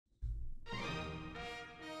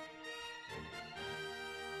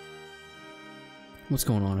What's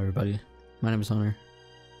going on, everybody? My name is Hunter,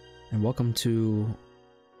 and welcome to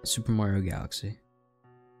Super Mario Galaxy.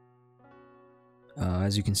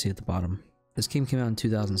 As you can see at the bottom, this game came out in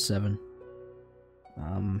 2007,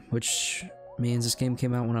 which means this game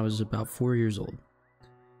came out when I was about 4 years old.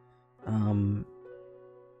 The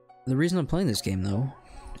reason I'm playing this game, though,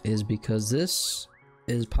 is because this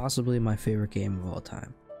is possibly my favorite game of all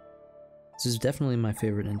time. This is definitely my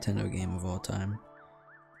favorite Nintendo game of all time.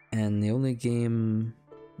 And the only game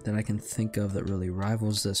that I can think of that really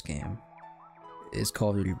rivals this game is Call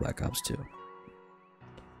of Duty Black Ops 2.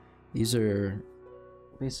 These are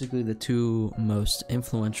basically the two most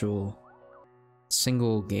influential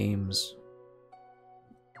single games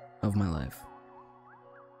of my life.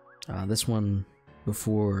 This one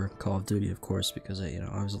before Call of Duty, of course, because I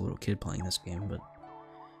was a little kid playing this game, but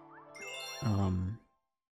and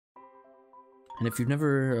if you've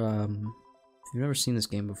never seen this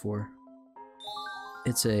game before,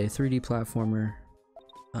 it's a 3D platformer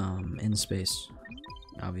in space,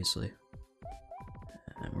 obviously.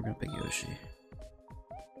 And we're gonna pick Yoshi.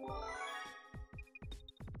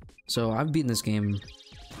 So I've beaten this game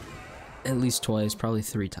at least twice, probably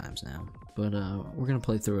 3 times now. But we're gonna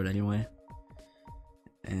play through it anyway.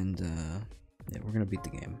 And yeah, we're gonna beat the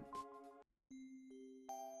game.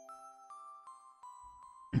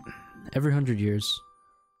 Every 100 years,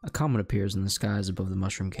 a comet appears in the skies above the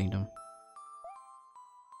Mushroom Kingdom.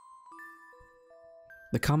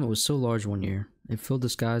 The comet was so large one year, it filled the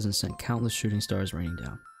skies and sent countless shooting stars raining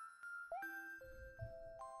down.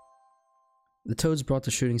 The Toads brought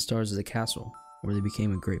the shooting stars to the castle, where they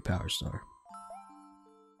became a great power star.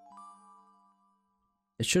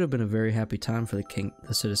 It should have been a very happy time for the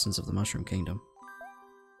citizens of the Mushroom Kingdom.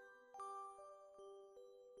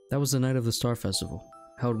 That was the night of the Star Festival,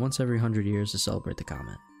 held once every 100 years to celebrate the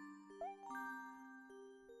comet.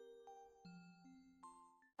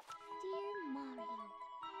 Dear Mario,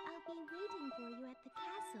 I'll be waiting for you at the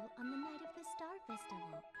castle on the night of the Star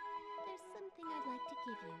Festival. There's something I'd like to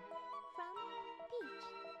give you. From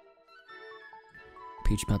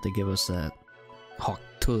Peach. Peach about to give us that hawk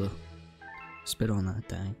to spit on that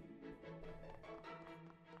thing.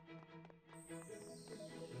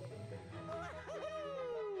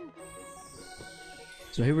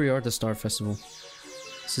 So here we are at the Star Festival.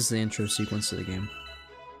 This is the intro sequence to the game.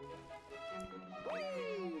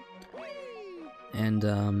 And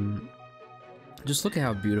just look at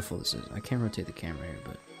how beautiful this is. I can't rotate the camera here,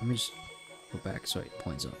 but let me just go back so it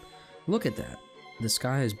points up. Look at that. The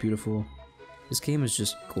sky is beautiful. This game is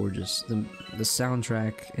just gorgeous. The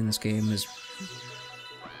soundtrack in this game is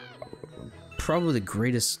probably the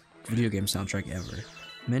greatest video game soundtrack ever.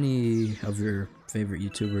 Many of your favorite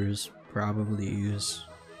YouTubers probably use,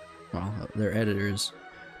 well, their editors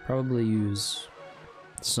probably use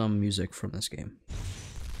some music from this game.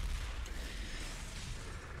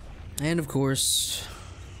 And of course,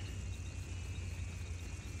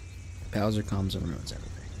 Bowser comes and ruins everything.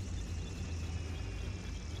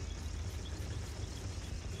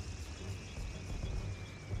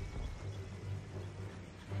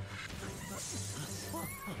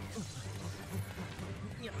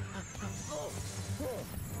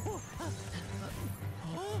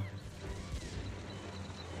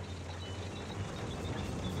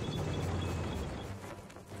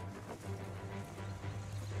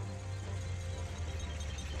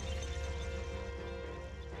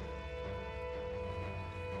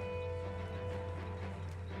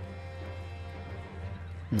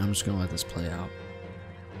 And I'm just gonna let this play out.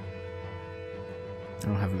 I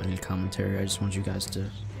don't have any commentary, I just want you guys to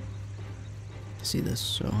see this,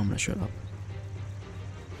 so I'm gonna shut up.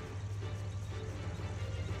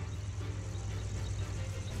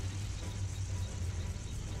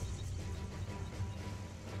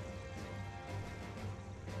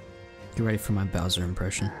 Get ready for my Bowser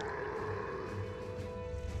impression.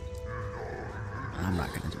 I'm not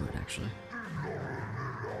gonna do it, actually.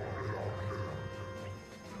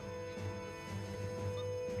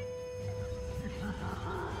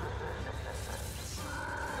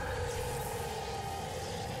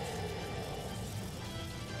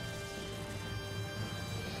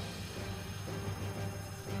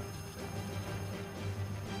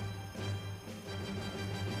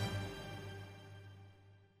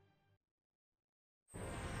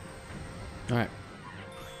 Alright.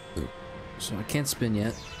 So I can't spin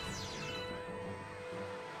yet.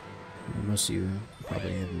 Most of you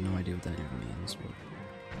probably have no idea what that even means, but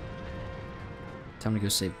time to go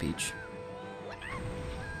save Peach.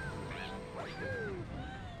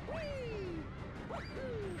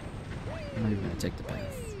 I'm not even gonna take the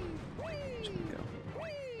path. I'm just gonna go.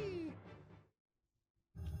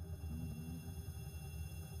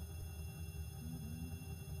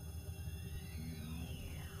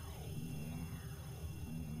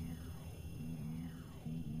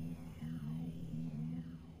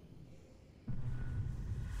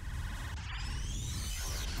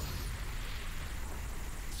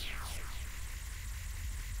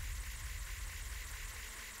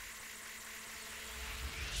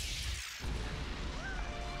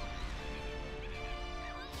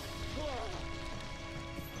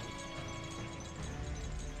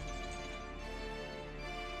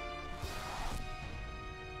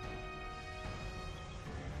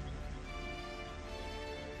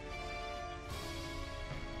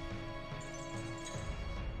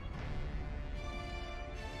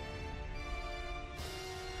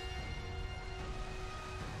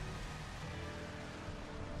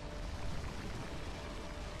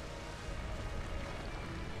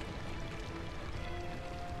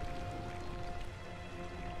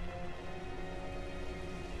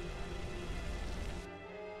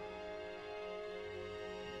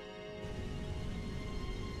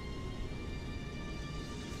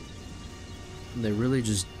 They really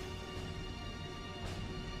just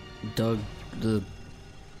dug the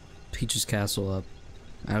Peach's castle up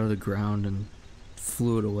out of the ground and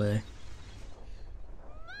flew it away.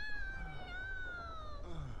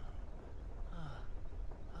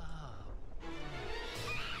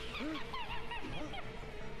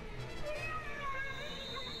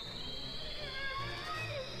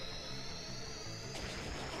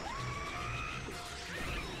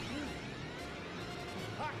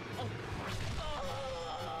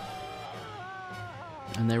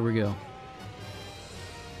 And there we go.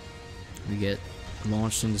 We get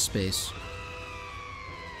launched into space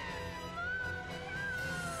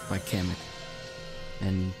by Kamek.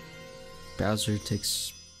 And Bowser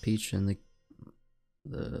takes Peach and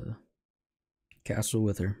the castle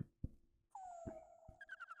with her.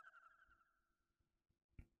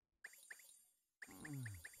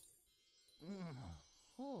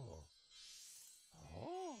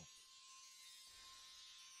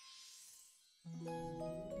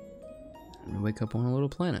 And we wake up on a little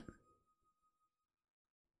planet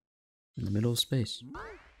in the middle of space.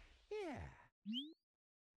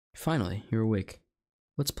 Finally, you're awake.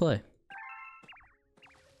 Let's play.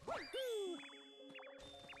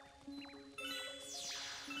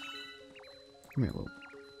 Come here, little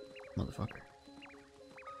motherfucker.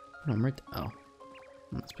 No, I'm right there. Oh.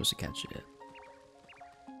 I'm not supposed to catch it yet.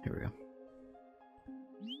 Here we go.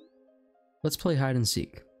 Let's play hide and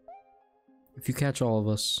seek. If you catch all of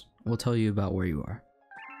us, we'll tell you about where you are.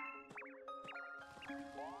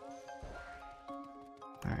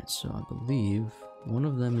 Alright, so I believe one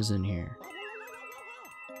of them is in here.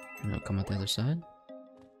 And it'll come out the other side?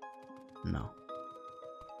 No.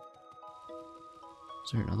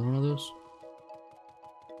 Is there another one of those?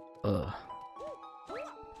 Ugh.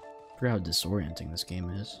 I forgot how disorienting this game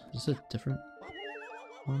is. Is this a different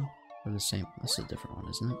one? Or the same? This is a different one,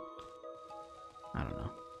 isn't it? I don't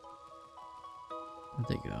know. Where'd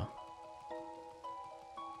they go?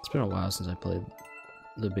 It's been a while since I played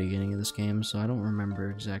the beginning of this game, so I don't remember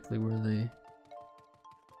exactly where they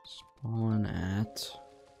spawn at.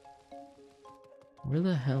 Where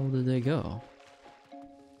the hell did they go?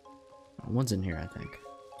 Oh, one's in here, I think.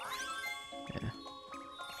 Yeah.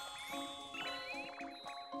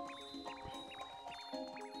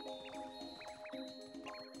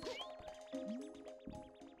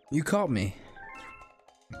 You caught me.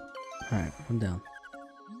 Alright, I'm down.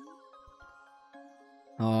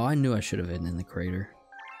 Oh, I knew I should have hidden in the crater.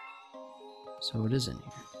 So it is in here.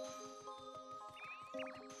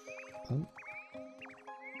 Oh.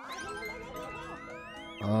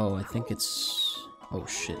 Oh, I think it's... Oh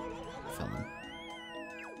shit. I fell in.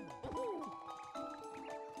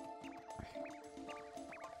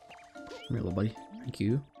 Come here, little buddy. Thank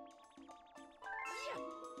you.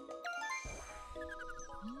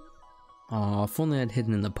 Aw, if only I'd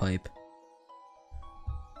hidden in the pipe.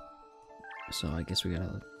 So I guess we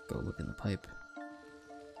gotta go look in the pipe.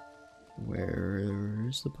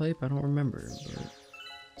 Where's the pipe? I don't remember, but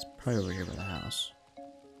it's probably over here by the house.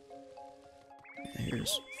 Yeah,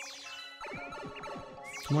 here's.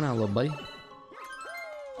 Come on out, little buddy.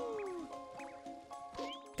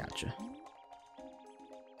 Gotcha.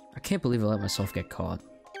 I can't believe I let myself get caught.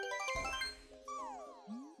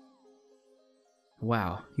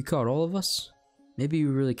 Wow, you caught all of us? Maybe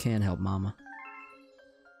you really can help Mama.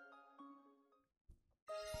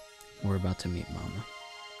 We're about to meet Mama,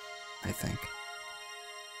 I think.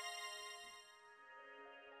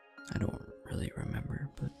 I don't really remember,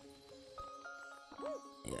 but...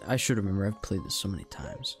 Yeah, I should remember. I've played this so many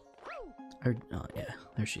times. Oh yeah,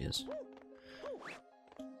 there she is.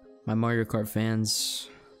 My Mario Kart fans,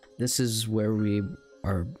 this is where we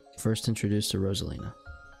are first introduced to Rosalina.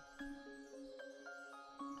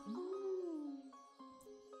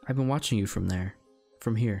 I've been watching you from there.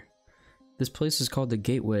 From here. This place is called the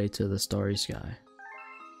Gateway to the Starry Sky.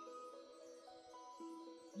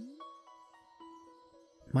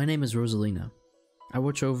 My name is Rosalina. I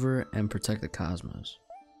watch over and protect the cosmos.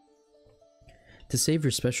 To save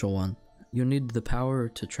your special one, you'll need the power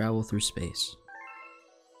to travel through space.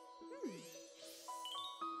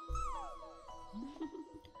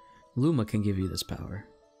 Luma can give you this power.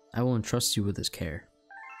 I will entrust you with his care.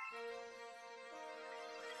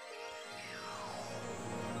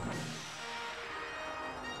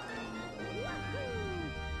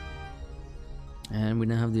 And we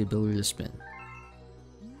now have the ability to spin.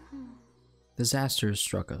 Disaster has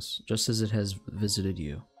struck us, just as it has visited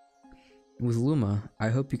you. With Luma, I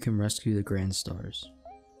hope you can rescue the grand stars.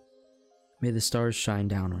 May the stars shine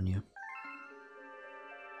down on you.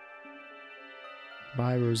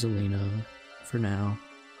 Bye, Rosalina. For now.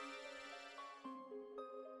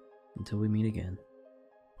 until we meet again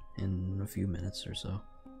in a few minutes or so.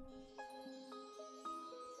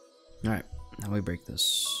 Alright, now we break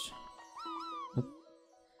this. Oop.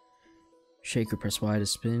 Shake or press Y to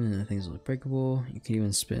spin and things look breakable. You can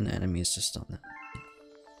even spin enemies to stun them.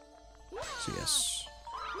 So yes,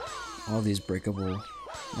 all these breakable,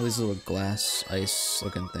 all these little glass ice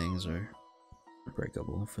looking things are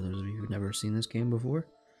breakable for those of you who've never seen this game before.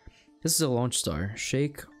 This is a launch star.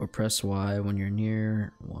 Shake or press Y when you're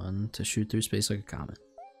near one to shoot through space like a comet.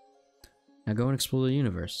 Now go and explore the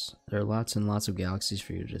universe. There are lots and lots of galaxies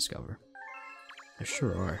for you to discover. There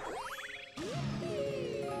sure are.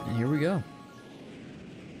 And here we go.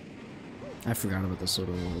 I forgot about this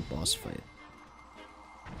little boss fight.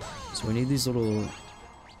 So we need these little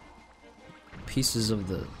pieces of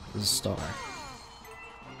the star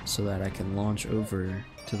so that I can launch over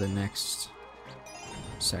to the next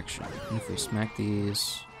section. And if we smack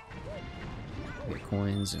these, we get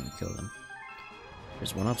coins and we kill them.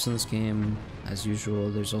 There's 1-ups in this game, as usual.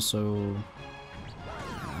 There's also...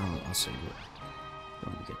 I'll save it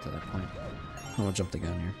when we get to that point. I'll jump the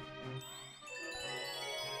gun here.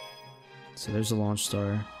 So there's a launch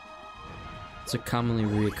star. It's a commonly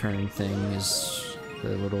reoccurring thing, is the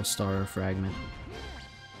little star fragment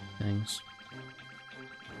things.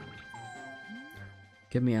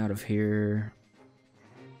 Get me out of here.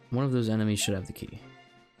 One of those enemies should have the key.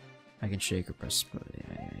 I can shake or press.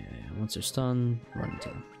 Yeah. Once they're stunned, run into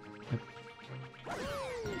them. Yep.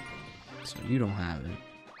 So you don't have it.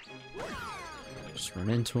 Just run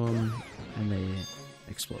into them, and they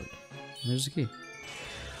explode. And there's the key.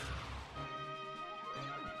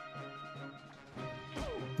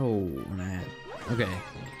 Oh, and I had... Okay.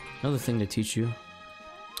 Another thing to teach you.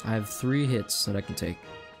 I have 3 hits that I can take.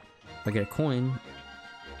 If I get a coin,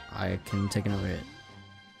 I can take another hit.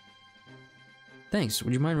 Thanks.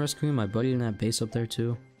 Would you mind rescuing my buddy in that base up there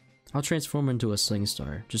too? I'll transform into a sling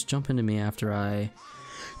star. Just jump into me after I...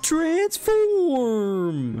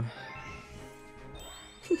 transform!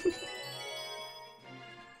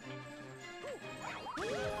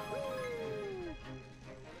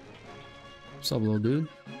 What's up, little dude?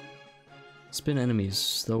 Spin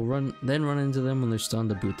enemies. They'll then run into them when they're stunned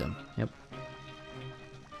to boot them. Yep.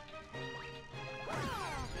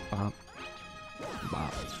 Bop.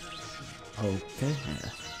 Bop. Okay. Yeah,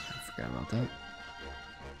 I forgot about that.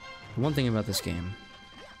 One thing about this game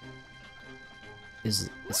is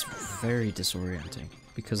it's very disorienting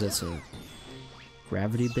because it's a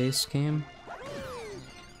gravity-based game.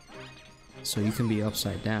 So you can be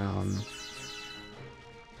upside down,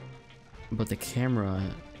 but the camera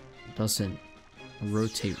doesn't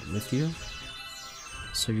rotate with you,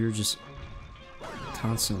 so you're just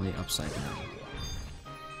constantly upside down.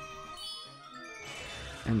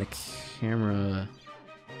 And the camera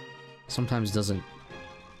sometimes doesn't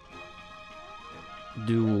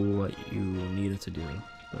do what you need it to do,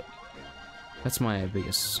 but that's my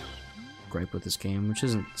biggest gripe with this game, which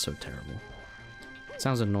isn't so terrible. It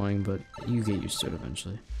sounds annoying, but you get used to it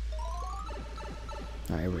eventually.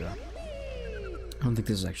 Alright, here we go. I don't think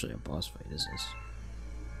this is actually a boss fight, is this?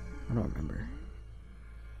 I don't remember.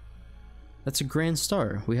 That's a grand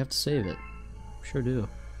star. We have to save it. Sure do.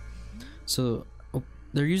 So, oh,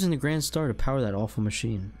 they're using the grand star to power that awful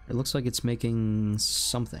machine. It looks like it's making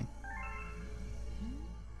something.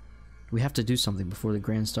 We have to do something before the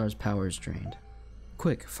grand star's power is drained.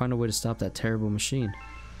 Quick, find a way to stop that terrible machine.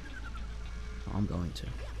 Oh, I'm going to.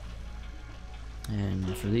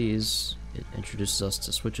 And for these, it introduces us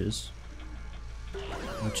to switches,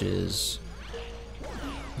 which is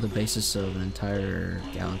the basis of an entire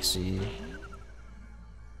galaxy.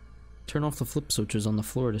 Turn off the flip switches on the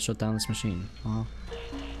floor to shut down this machine. Well,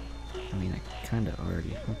 I mean, I kinda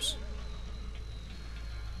already, oops.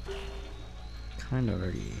 Kinda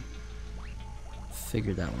already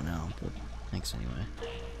figured that one out, but thanks anyway.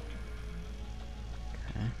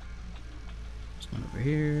 Okay. There's one over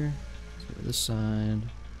here. Let's go to this side.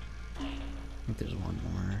 I think there's one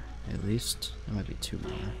more, at least. There might be 2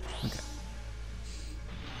 more. Okay.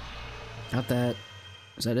 Got that.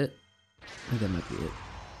 Is that it? I think that might be it.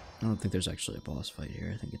 I don't think there's actually a boss fight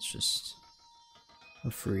here. I think it's just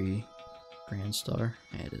a free grand star.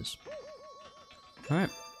 Yeah, it is.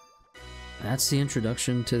 Alright. That's the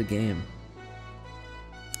introduction to the game.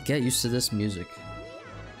 Get used to this music.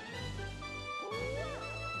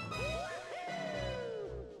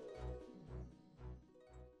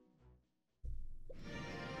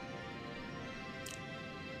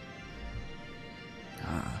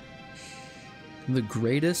 The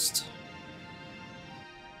greatest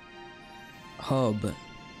hub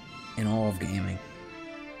in all of gaming.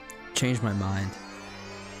 Changed my mind.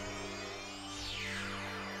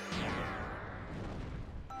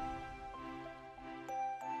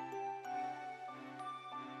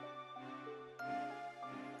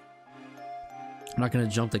 I'm not gonna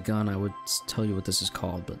jump the gun. I would tell you what this is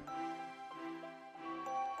called, but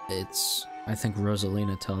it's, I think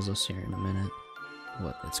Rosalina tells us here in a minute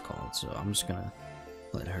what it's called, so I'm just gonna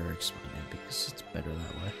let her explain it because it's better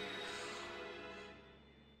that way.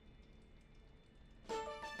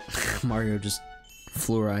 Mario just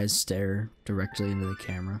fluoride stare directly into the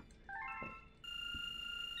camera.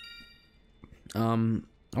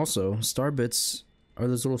 Also, star bits are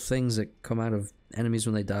those little things that come out of enemies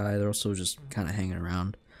when they die. They're also just kind of hanging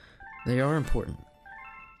around. They are important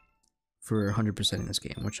for 100% in this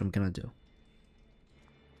game, which I'm gonna do.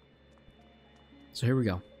 So here we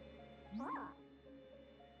go.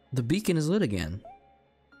 The beacon is lit again.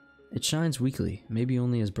 It shines weakly, maybe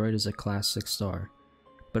only as bright as a class 6 star,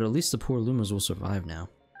 but at least the poor Lumas will survive now.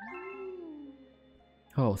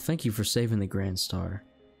 Oh, thank you for saving the Grand Star.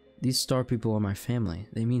 These star people are my family.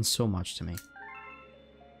 They mean so much to me.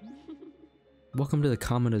 Welcome to the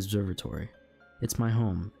Comet Observatory. It's my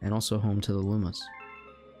home, and also home to the Lumas.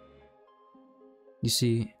 You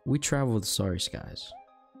see, we travel with starry skies.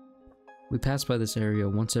 We pass by this area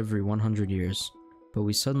once every 100 years, but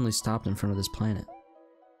we suddenly stopped in front of this planet.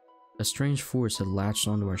 A strange force had latched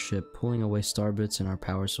onto our ship, pulling away star bits and our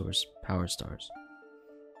power source, power stars.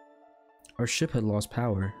 Our ship had lost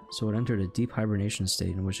power, so it entered a deep hibernation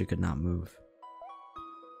state in which it could not move.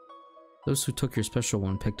 Those who took your special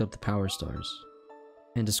one picked up the power stars,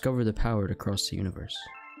 and discovered the power to cross the universe.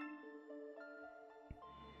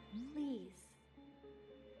 Please.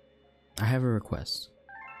 I have a request.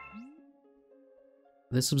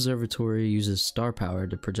 This observatory uses star power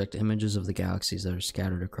to project images of the galaxies that are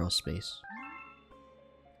scattered across space.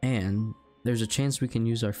 And there's a chance we can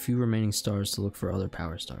use our few remaining stars to look for other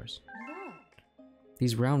power stars. Look.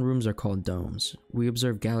 These round rooms are called domes. We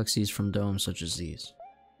observe galaxies from domes such as these.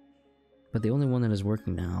 But the only one that is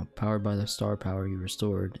working now, powered by the star power you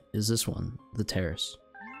restored, is this one, the Terrace.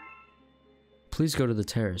 Please go to the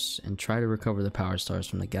Terrace and try to recover the power stars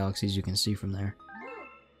from the galaxies you can see from there.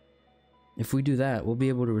 If we do that, we'll be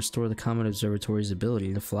able to restore the Comet Observatory's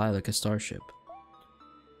ability to fly like a starship.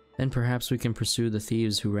 Then perhaps we can pursue the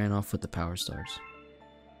thieves who ran off with the power stars.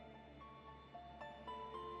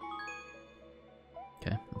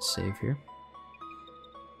 Okay, let's save here.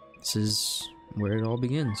 This is where it all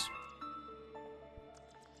begins.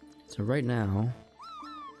 So right now,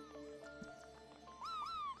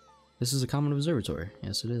 this is a Comet Observatory.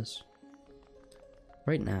 Yes, it is.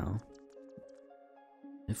 Right now,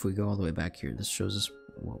 if we go all the way back here, this shows us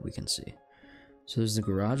what we can see. So there's the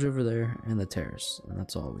garage over there and the terrace, and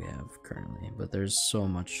that's all we have currently. But there's so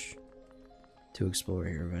much to explore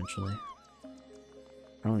here eventually.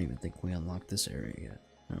 I don't even think we unlocked this area yet.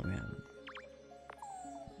 No, we haven't.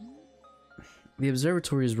 The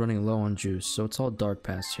observatory is running low on juice, so it's all dark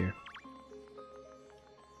past here.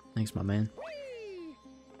 Thanks, my man.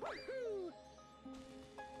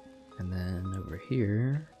 And then over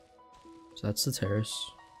here, so that's the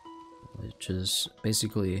terrace, which is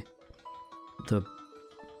basically the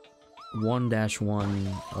 1-1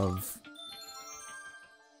 of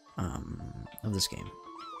this game.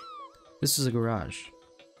 This is a garage.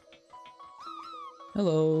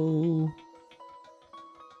 Hello.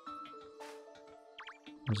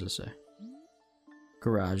 What does it say?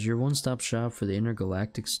 Garage, your one-stop shop for the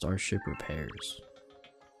intergalactic starship repairs.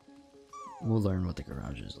 We'll learn what the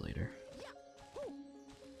garage is later.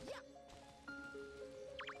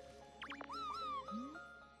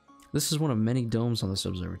 This is one of many domes on this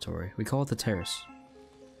observatory. We call it the terrace.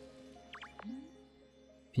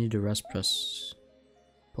 If you need to rest, press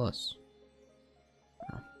plus.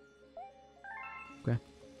 Oh. Okay.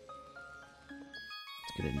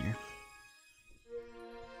 Let's get in here.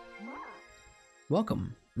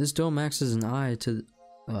 Welcome. This dome acts as an eye to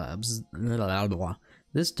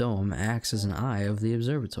this dome acts as an eye of the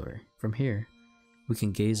observatory. From here, we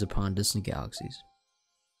can gaze upon distant galaxies.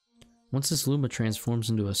 Once this Luma transforms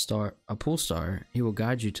into a pool star, he will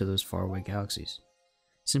guide you to those faraway galaxies.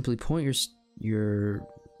 Simply point your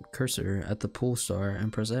cursor at the pool star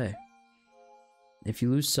and press A. If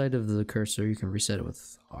you lose sight of the cursor, you can reset it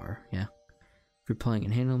with R, yeah. If you're playing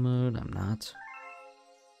in handle mode, I'm not.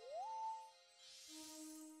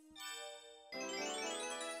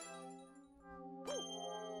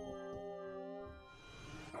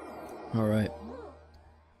 Alright.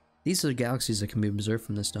 These are the galaxies that can be observed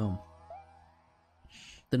from this dome.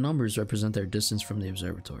 The numbers represent their distance from the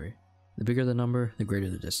observatory. The bigger the number, the greater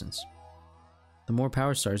the distance. The more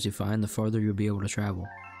power stars you find, the farther you'll be able to travel.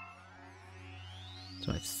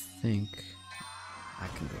 So I think I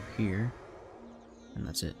can go here, and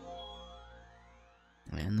that's it.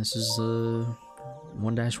 And this is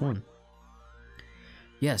 1-1.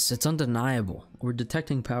 Yes, it's undeniable. We're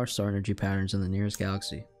detecting power star energy patterns in the nearest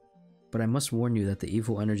galaxy. But I must warn you that the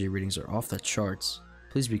evil energy readings are off the charts.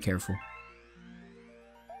 Please be careful.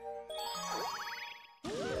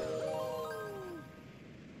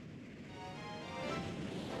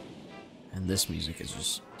 And this music is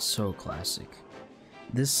just so classic.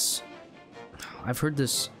 I've heard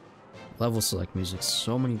this level select music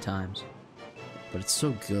so many times, but it's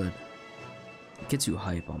so good. It gets you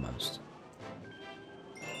hype almost.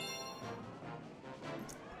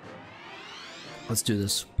 Let's do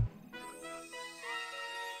this.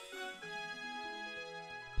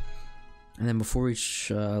 And then before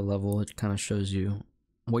each level, it kind of shows you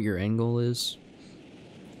what your end goal is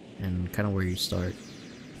and kind of where you start.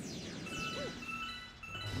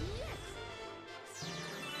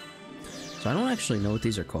 So I don't actually know what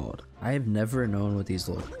these are called. I have never known what these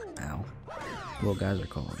little guys are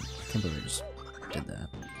called. I can't believe I just did that.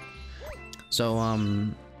 So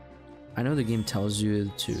I know the game tells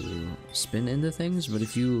you to spin into things, but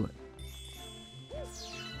if you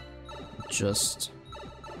just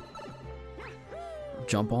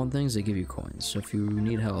jump on things, they give you coins. So if you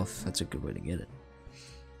need health, that's a good way to get it.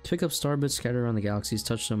 To pick up star bits scattered around the galaxies,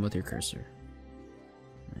 touch them with your cursor.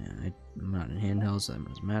 Yeah, I'm not in handhelds, so that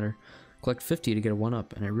doesn't matter. Collect 50 to get a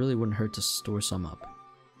 1-up, and it really wouldn't hurt to store some up.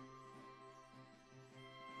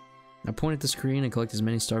 Now point at the screen and collect as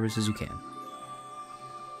many star bits as you can.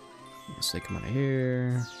 So they come out of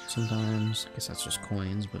here sometimes. I guess that's just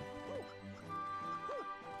coins, but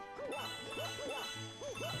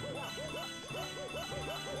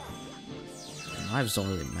lives don't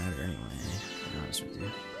really matter anyway, to be honest with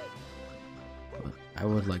you. But I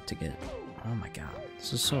would like to get... Oh my god,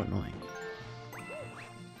 this is so annoying.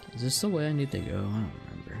 Is this the way I need to go? I don't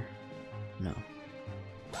remember. No.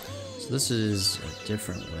 So this is a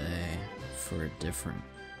different way for a different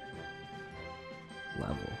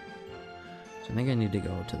level. So I think I need to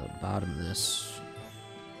go to the bottom of this.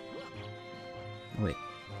 Wait.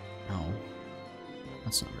 No.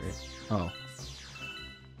 That's not right. Oh.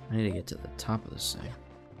 I need to get to the top of this thing.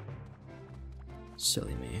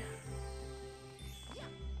 Silly me.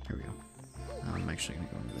 Here we go. I'm actually gonna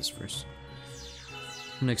go into this first.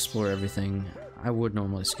 I'm gonna explore everything. I would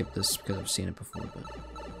normally skip this because I've seen it before, but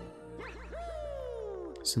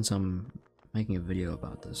since I'm making a video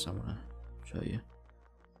about this, I wanna show you.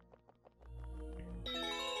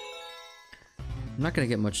 I'm not gonna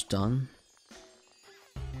get much done.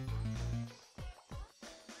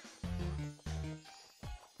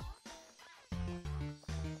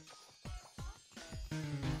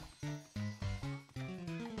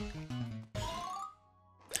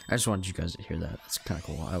 I just wanted you guys to hear that. It's kind of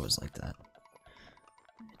cool. I always like that.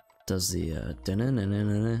 It does the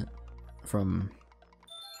from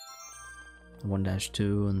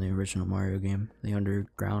 1-2 in the original Mario game, the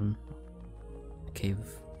underground cave,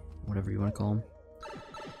 whatever you want to call them.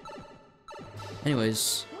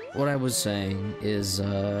 Anyways, what I was saying is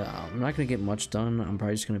I'm not gonna get much done. I'm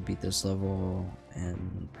probably just gonna beat this level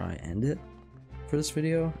and probably end it for this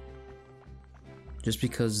video. Just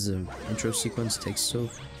because the intro sequence takes so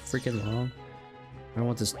freaking long. I don't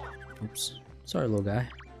want this... Oops. Sorry, little guy.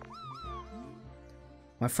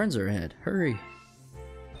 My friends are ahead. Hurry!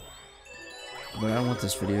 But I don't want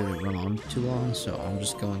this video to run on too long, so I'm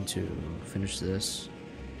just going to finish this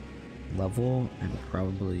level and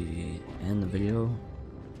probably end the video.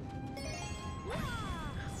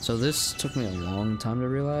 So this took me a long time to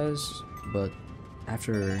realize, but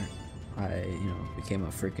after I, became a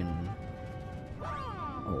freaking...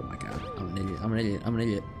 Oh my god, I'm an idiot, I'm an idiot, I'm an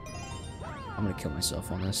idiot. I'm gonna kill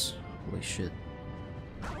myself on this. Holy shit.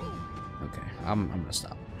 Okay, I'm gonna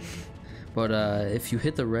stop. But if you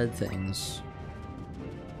hit the red things,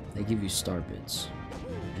 they give you star bits.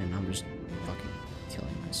 And I'm just fucking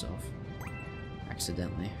killing myself.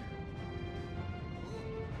 Accidentally.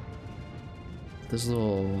 This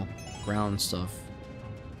little brown stuff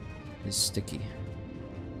is sticky.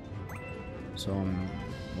 So I'm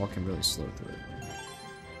walking really slow through it.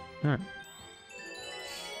 Alright.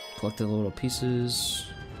 Collect the little pieces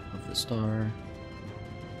of the star.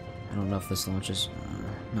 I don't know if this launches.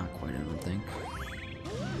 Not quite, I don't think.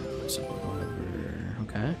 So, whatever.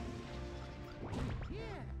 Okay.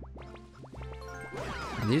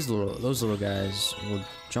 And those little guys will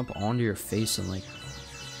jump onto your face and like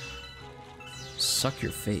suck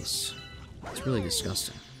your face. It's really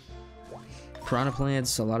disgusting. Piranha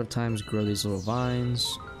plants a lot of times grow these little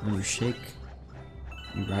vines. When you shake,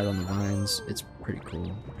 you ride on the vines. It's pretty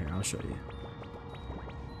cool. Here, I'll show you.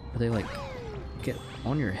 But they like get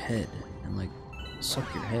on your head and like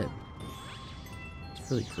suck your head.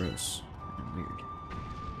 It's really gross and weird.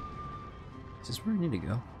 this where I need to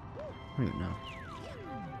go? I don't even know.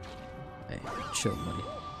 Hey, chill, buddy.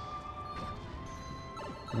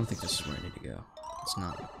 I don't think this is where I need to go. It's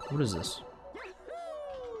not. What is this?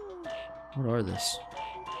 What are this?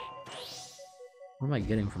 What am I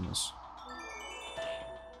getting from this?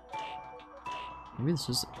 Maybe this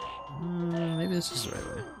is the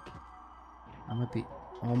right way. I might be.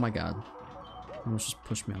 Oh my god! Almost just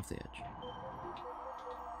pushed me off the edge.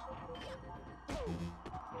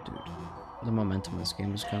 Dude, the momentum of this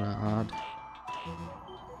game is kind of odd.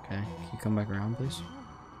 Okay, can you come back around, please?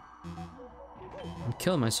 I'm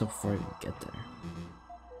killing myself before I even get there.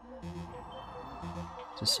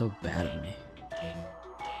 It's just so bad of me.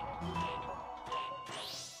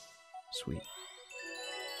 Sweet.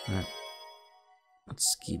 Alright. Let's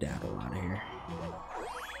skedaddle out of here.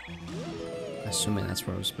 Assuming that's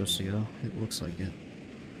where I was supposed to go. It looks like it.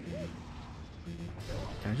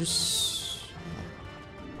 I just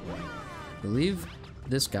believe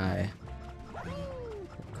this guy.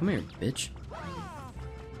 Come here, bitch.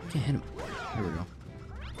 I can't hit him. There we go.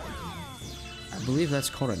 I believe that's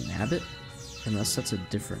called a nabbit. Unless that's a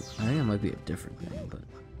different. I think it might be a different thing, but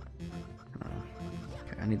I don't know.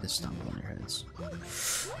 Okay, I need to stomp on their heads.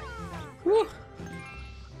 Woo!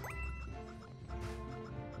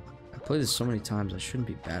 I played this so many times, I shouldn't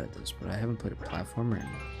be bad at this, but I haven't played a platformer in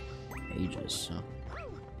ages, so.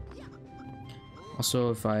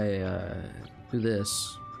 Also, if I do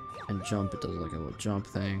this and jump, it does like a little jump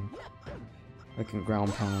thing. I can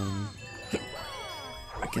ground pound.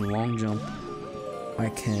 I can long jump. I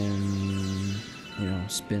can, you know,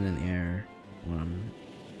 spin in the air when I'm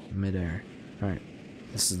mid-air. Alright,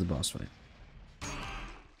 this is the boss fight.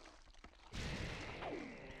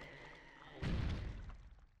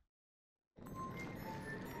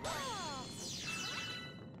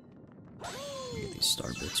 Let me get these star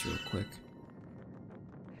bits real quick.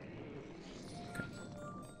 Okay.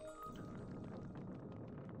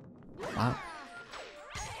 Wow.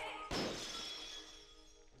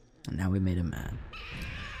 And now we made him mad.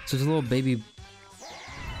 So there's a little baby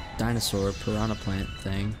dinosaur piranha plant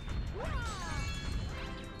thing.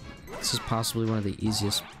 This is possibly one of the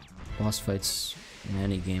easiest boss fights in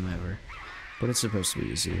any game ever. But it's supposed to be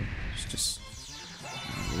easier. It's just...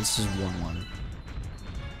 this is 1-1.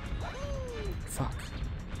 Fuck.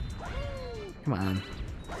 Come on.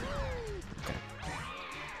 Okay.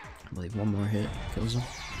 I believe one more hit kills him.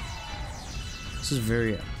 This is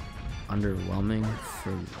very underwhelming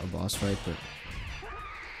for a boss fight, but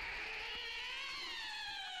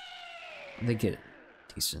they get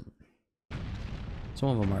decent. Some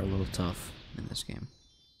of them are a little tough in this game.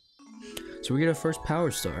 So we get our first power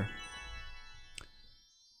star,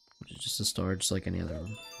 which is just a star, just like any other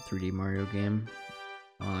 3D Mario game.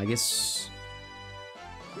 I guess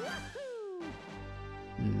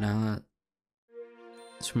not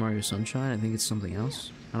Super Mario Sunshine. I think it's something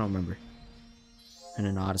else. I don't remember. And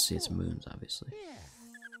in Odyssey, it's moons, obviously.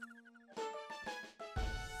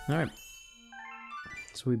 Alright.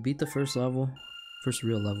 So we beat the first level. First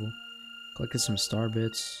real level. Collected some star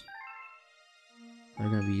bits. They're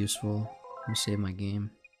gonna be useful. Let me save my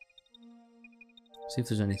game. See if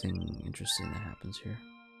there's anything interesting that happens here.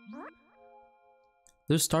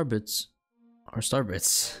 Those star bits are star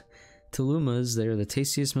bits. To Lumas, they are the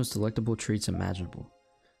tastiest, most delectable treats imaginable.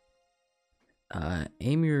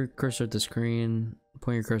 Aim your cursor at the screen,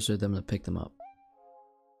 point your cursor at them to pick them up.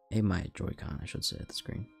 Aim my Joy-Con, I should say, at the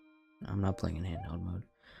screen. I'm not playing in handheld mode.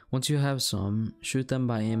 Once you have some, shoot them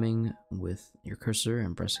by aiming with your cursor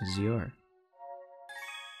and pressing ZR.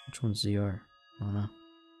 Which one's ZR? I don't know.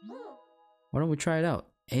 Why don't we try it out?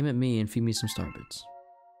 Aim at me and feed me some star bits.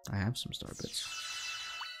 I have some star bits.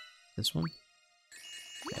 This one?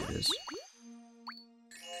 There it is.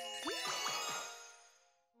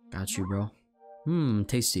 Got you, bro.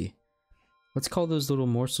 Tasty. Let's call those little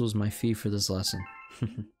morsels my fee for this lesson.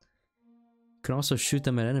 You can also shoot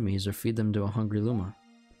them at enemies or feed them to a hungry Luma.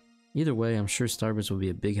 Either way, I'm sure Starbits will be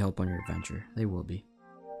a big help on your adventure. They will be.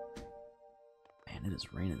 Man, it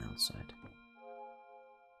is raining outside.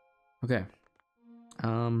 Okay.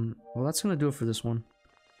 Well, that's gonna do it for this one.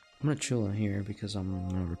 I'm gonna chill in here because I'm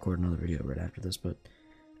gonna record another video right after this, but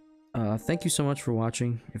thank you so much for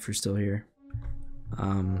watching, if you're still here.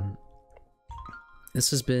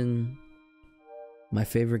 This has been my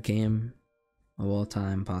favorite game of all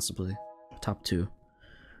time, possibly. Top 2.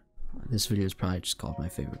 This video is probably just called my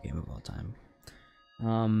favorite game of all time.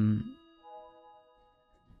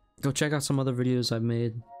 Go check out some other videos I've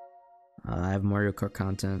made. I have Mario Kart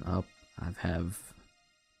content up. I have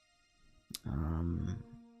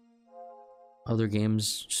other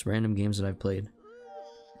games, just random games that I've played.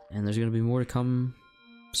 And there's gonna be more to come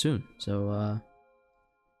soon. So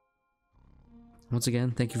once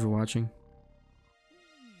again, thank you for watching.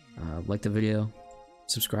 Like the video,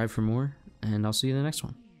 subscribe for more, and I'll see you in the next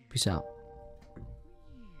one. Peace out.